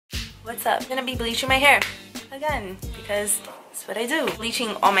What's up? I'm gonna be bleaching my hair again because that's what I do.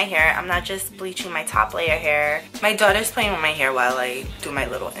 Bleaching all my hair. I'm not just bleaching my top layer hair. My daughter's playing with my hair while I do my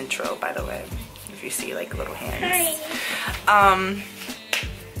little intro, by the way. If you see like little hands.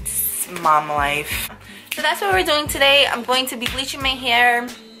 It's mom life. So that's what we're doing today. I'm going to be bleaching my hair.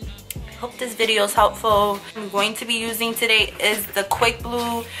 Hope this video is helpful. I'm going to be using today is the Quick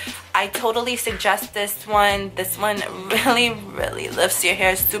Blue. I totally suggest this one. This one really lifts your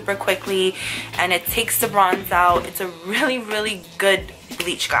hair super quickly and it takes the bronze out. It's a really good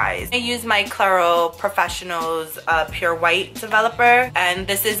bleach, guys. I use my Clairol Professionals Pure White developer, and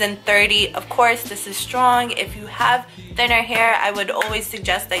this is in 30. Of course, this is strong. If you have thinner hair, I would always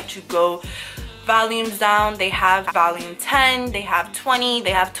suggest that you go volumes down. They have volume 10, they have 20,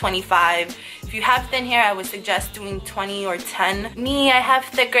 they have 25. If you have thin hair, I would suggest doing 20 or 10. Me, I have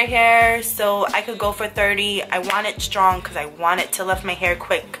thicker hair, so I could go for 30. I want it strong because I want it to lift my hair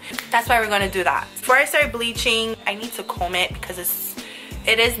quick. That's why we're gonna do that. Before I start bleaching, I need to comb it because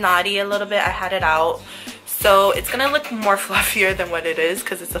it is knotty a little bit. I had it out. So it's gonna look more fluffier than what it is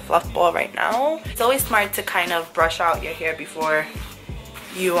because it's a fluff ball right now. It's always smart to kind of brush out your hair before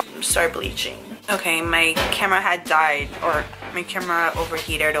you start bleaching. Okay, my camera had died, or my camera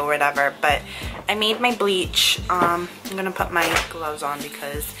overheated or whatever, but I made my bleach. I'm gonna put my gloves on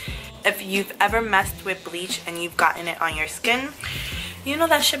because if you've ever messed with bleach and you've gotten it on your skin, you know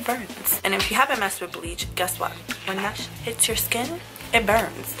that shit burns. And if you haven't messed with bleach, guess what? When that shit hits your skin, it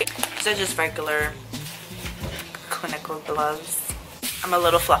burns. These are just regular clinical gloves. I'm a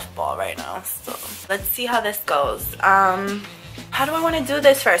little fluff ball right now, so let's see how this goes. How do I want to do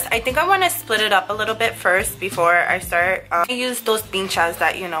this first? I think I want to split it up a little bit first before I start. I use those pinchas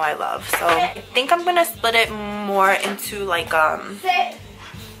that you know I love. So I think I'm going to split it more into like a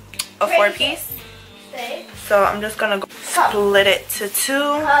 4-piece. So I'm just going to split it to 2.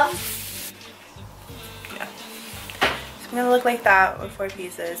 Yeah. It's going to look like that with 4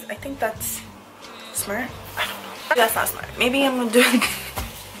 pieces. I think that's smart. I don't know. That's not smart. Maybe I'm going to do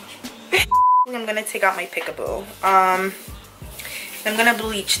I'm going to take out my Peekaboo. I'm gonna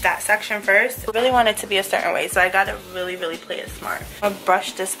bleach that section first. I really want it to be a certain way, so I gotta really play it smart. I'll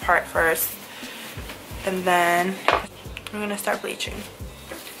brush this part first, and then I'm gonna start bleaching.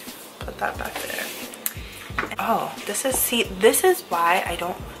 Put that back there. Oh, this is why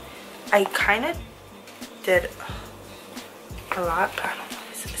I kind of did a lot, but I don't know.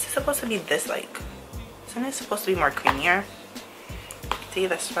 Is it supposed to be this, like, isn't it supposed to be more creamier? See,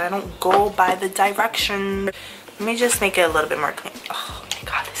 that's why I don't go by the direction. Let me just make it a little bit more clean. Oh my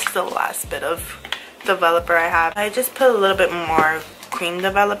god, this is the last bit of developer I have. I just put a little bit more cream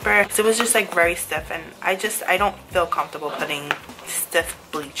developer because it was just like very stiff, and I don't feel comfortable putting stiff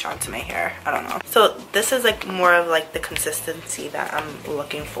bleach onto my hair. I don't know. So this is like more of like the consistency that I'm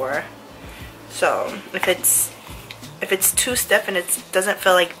looking for. So if it's too stiff and it doesn't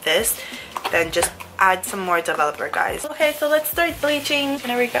feel like this, then just add some more developer, guys. Okay, so let's start bleaching. I'm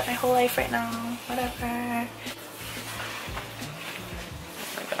gonna regret my whole life right now. Whatever.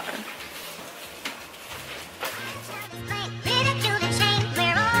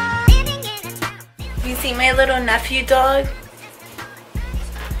 You see my little nephew dog?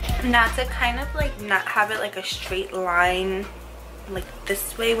 Not to kind of like not have it like a straight line like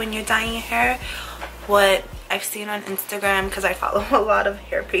this way when you're dyeing your hair. What I've seen on Instagram, because I follow a lot of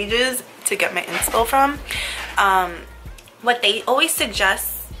hair pages to get my inspo from, what they always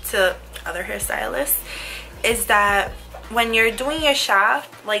suggest to other hairstylists is that when you're doing your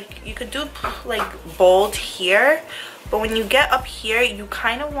shaft, like you could do like bold here, but when you get up here, you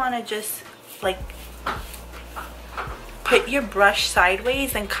kind of want to just like put your brush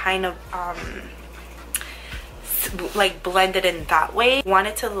sideways and kind of like blend it in that way. Want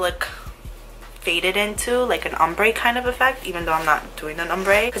it to look faded into like an ombre kind of effect, even though I'm not doing an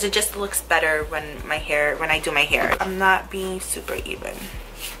ombre, because it just looks better when I do my hair. I'm not being super even,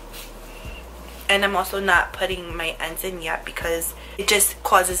 and I'm also not putting my ends in yet because it just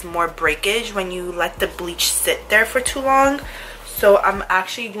causes more breakage when you let the bleach sit there for too long. So I'm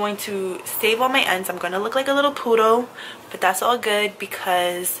actually going to save all my ends. I'm going to look like a little poodle, but that's all good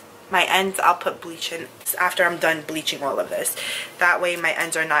because my ends I'll put bleach in after I'm done bleaching all of this. That way my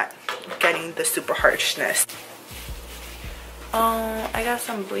ends are not getting the super harshness. Oh, I got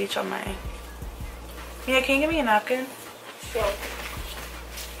some bleach on my... Yeah, can you give me a napkin? Sure.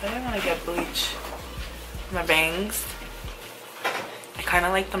 I didn't want to get bleach on my bangs. I kind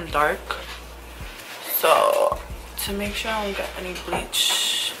of like them dark. So to make sure I don't get any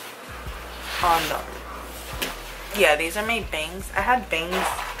bleach on them. Yeah, these are my bangs. I had bangs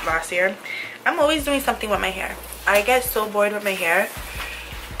last year. I'm always doing something with my hair. I get so bored with my hair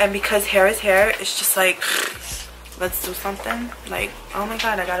And because hair is hair, it's just like, let's do something. Like, oh my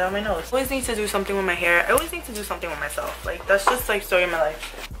god, I got it on my nose. I always need to do something with my hair. I always need to do something with myself. Like, that's just like story of my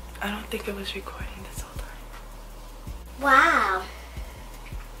life. I don't think it was recording this whole time. Wow.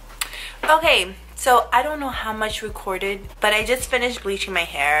 Okay, so I don't know how much recorded, but I just finished bleaching my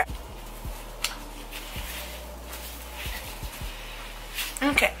hair.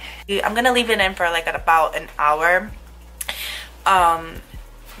 Okay, I'm gonna leave it in for like about an hour.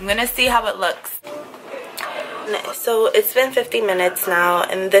 I'm gonna see how it looks. So it's been 50 minutes now,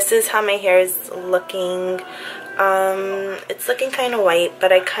 and this is how my hair is looking. It's looking kind of white,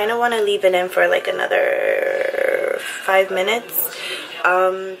 but I kind of want to leave it in for like another 5 minutes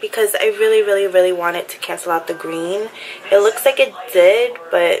because I really want it to cancel out the green. It looks like it did,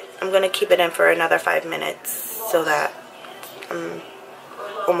 but I'm gonna keep it in for another 5 minutes so that I'm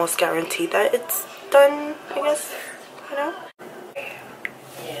almost guaranteed that it's done, I guess, you know?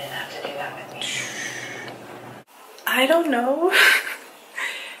 I don't know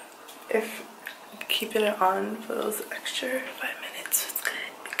if keeping it on for those extra 5 minutes was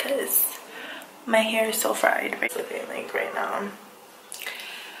good because my hair is so fried like right now.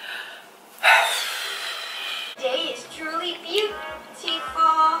 Day is truly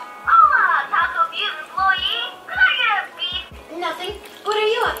beautiful. Taco Butte employee. Could I get a beef? Nothing. What are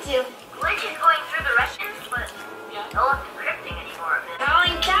you up to? Bleaching going through the Russians, but no one's encrypting anymore.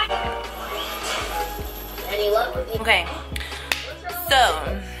 Any luck with you? Okay, so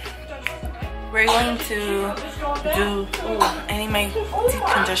we're going to do. Ooh, I need my deep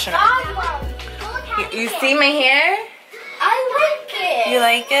conditioner. You see my hair? I like it. You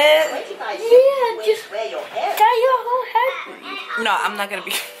like it? Yeah, just got your whole head. No, I'm not gonna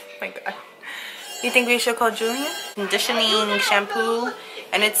be. Oh my god. You think we should call Julian? Conditioning shampoo,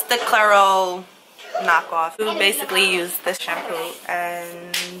 and it's the Clairol knockoff. We basically use this shampoo,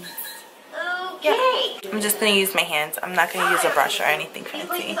 and yeah, I'm just gonna use my hands. I'm not gonna use a brush or anything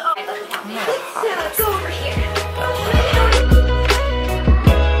fancy.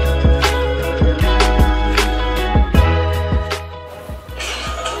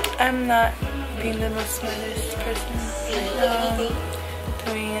 I'm not being the most smartest person.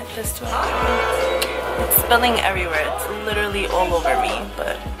 Doing it this way. It's spilling everywhere. It's literally all over me,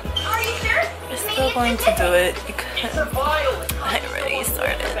 but we're still going to do it because I already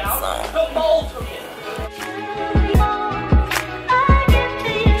started, so.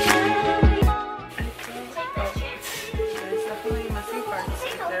 There's definitely messy parts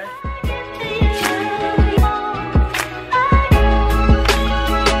right there.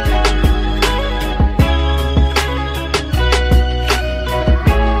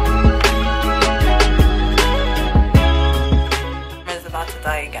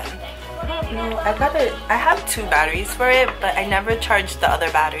 I have 2 batteries for it, but I never charged the other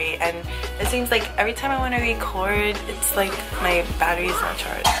battery, and it seems like every time I want to record, it's like my battery's not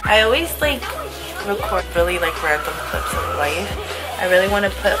charged. I always like record really like random clips of life. I really want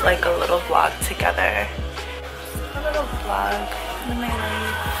to put like a little vlog together. A little vlog of my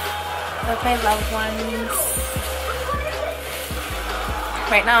life, of my loved ones.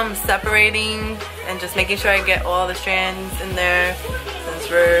 Right now I'm separating and just making sure I get all the strands in there since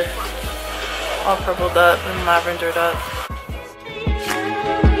we're all purpled up and lavendered up.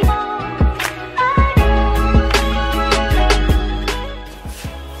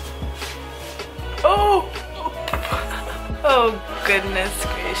 Oh! Oh goodness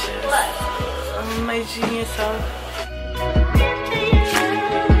gracious. Oh, my genius self.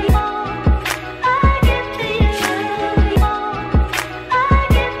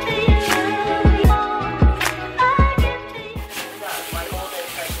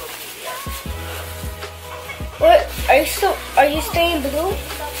 Are you staying blue,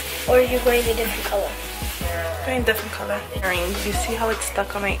 or are you going a different color? Going different color. Earrings. You see how it's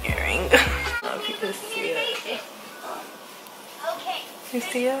stuck on my earring? I don't know if you can see it. You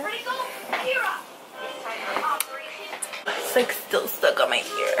see it? It's like still stuck on my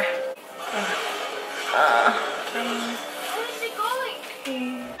ear.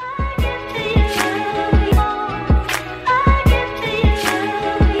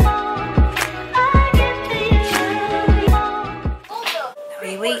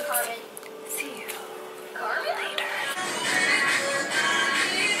 Wait. See you later.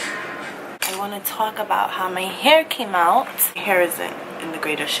 I want to talk about how my hair came out. My hair isn't in the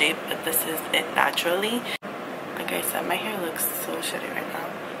greatest shape, but this is it naturally. Like I said, my hair looks so shitty right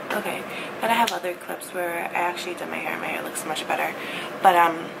now. Okay, but I have other clips where I actually did my hair. My hair looks much better. But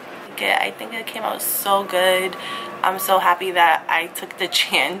I think it came out so good. I'm so happy that I took the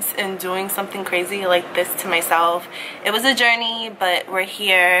chance in doing something crazy like this to myself. It was a journey, but we're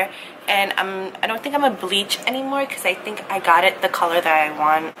here, and I don't think I'm gonna bleach anymore because I think I got it the color that I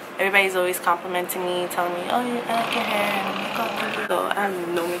want. Everybody's always complimenting me, telling me, oh, I like your hair, and I'm like, oh, thank you. So I have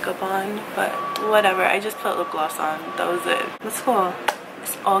no makeup on, but whatever. I just put lip gloss on. That was it. That's cool.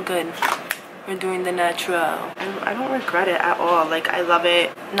 It's all good. We're doing the natural. I don't regret it at all. Like, I love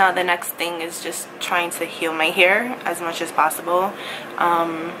it. Now the next thing is just trying to heal my hair as much as possible.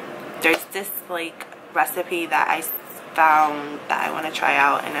 There's this like recipe that I found that I want to try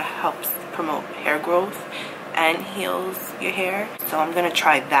out, and it helps promote hair growth and heals your hair. So I'm gonna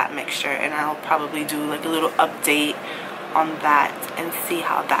try that mixture, and I'll probably do like a little update on that and see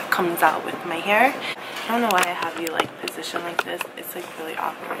how that comes out with my hair. I don't know why I have you like positioned like this. It's like really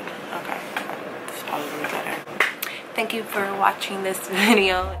awkward. Okay, this is probably better. Thank you for watching this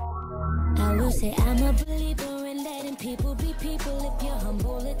video. I will say I'm a believer in letting people be people. If you're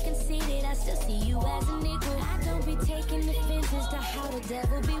humble and conceited, I still see you as an equal. I don't be taking offenses to how the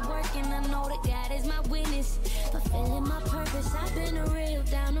devil be working. I know that God is my witness, fulfilling my purpose. I've been a real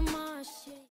down to my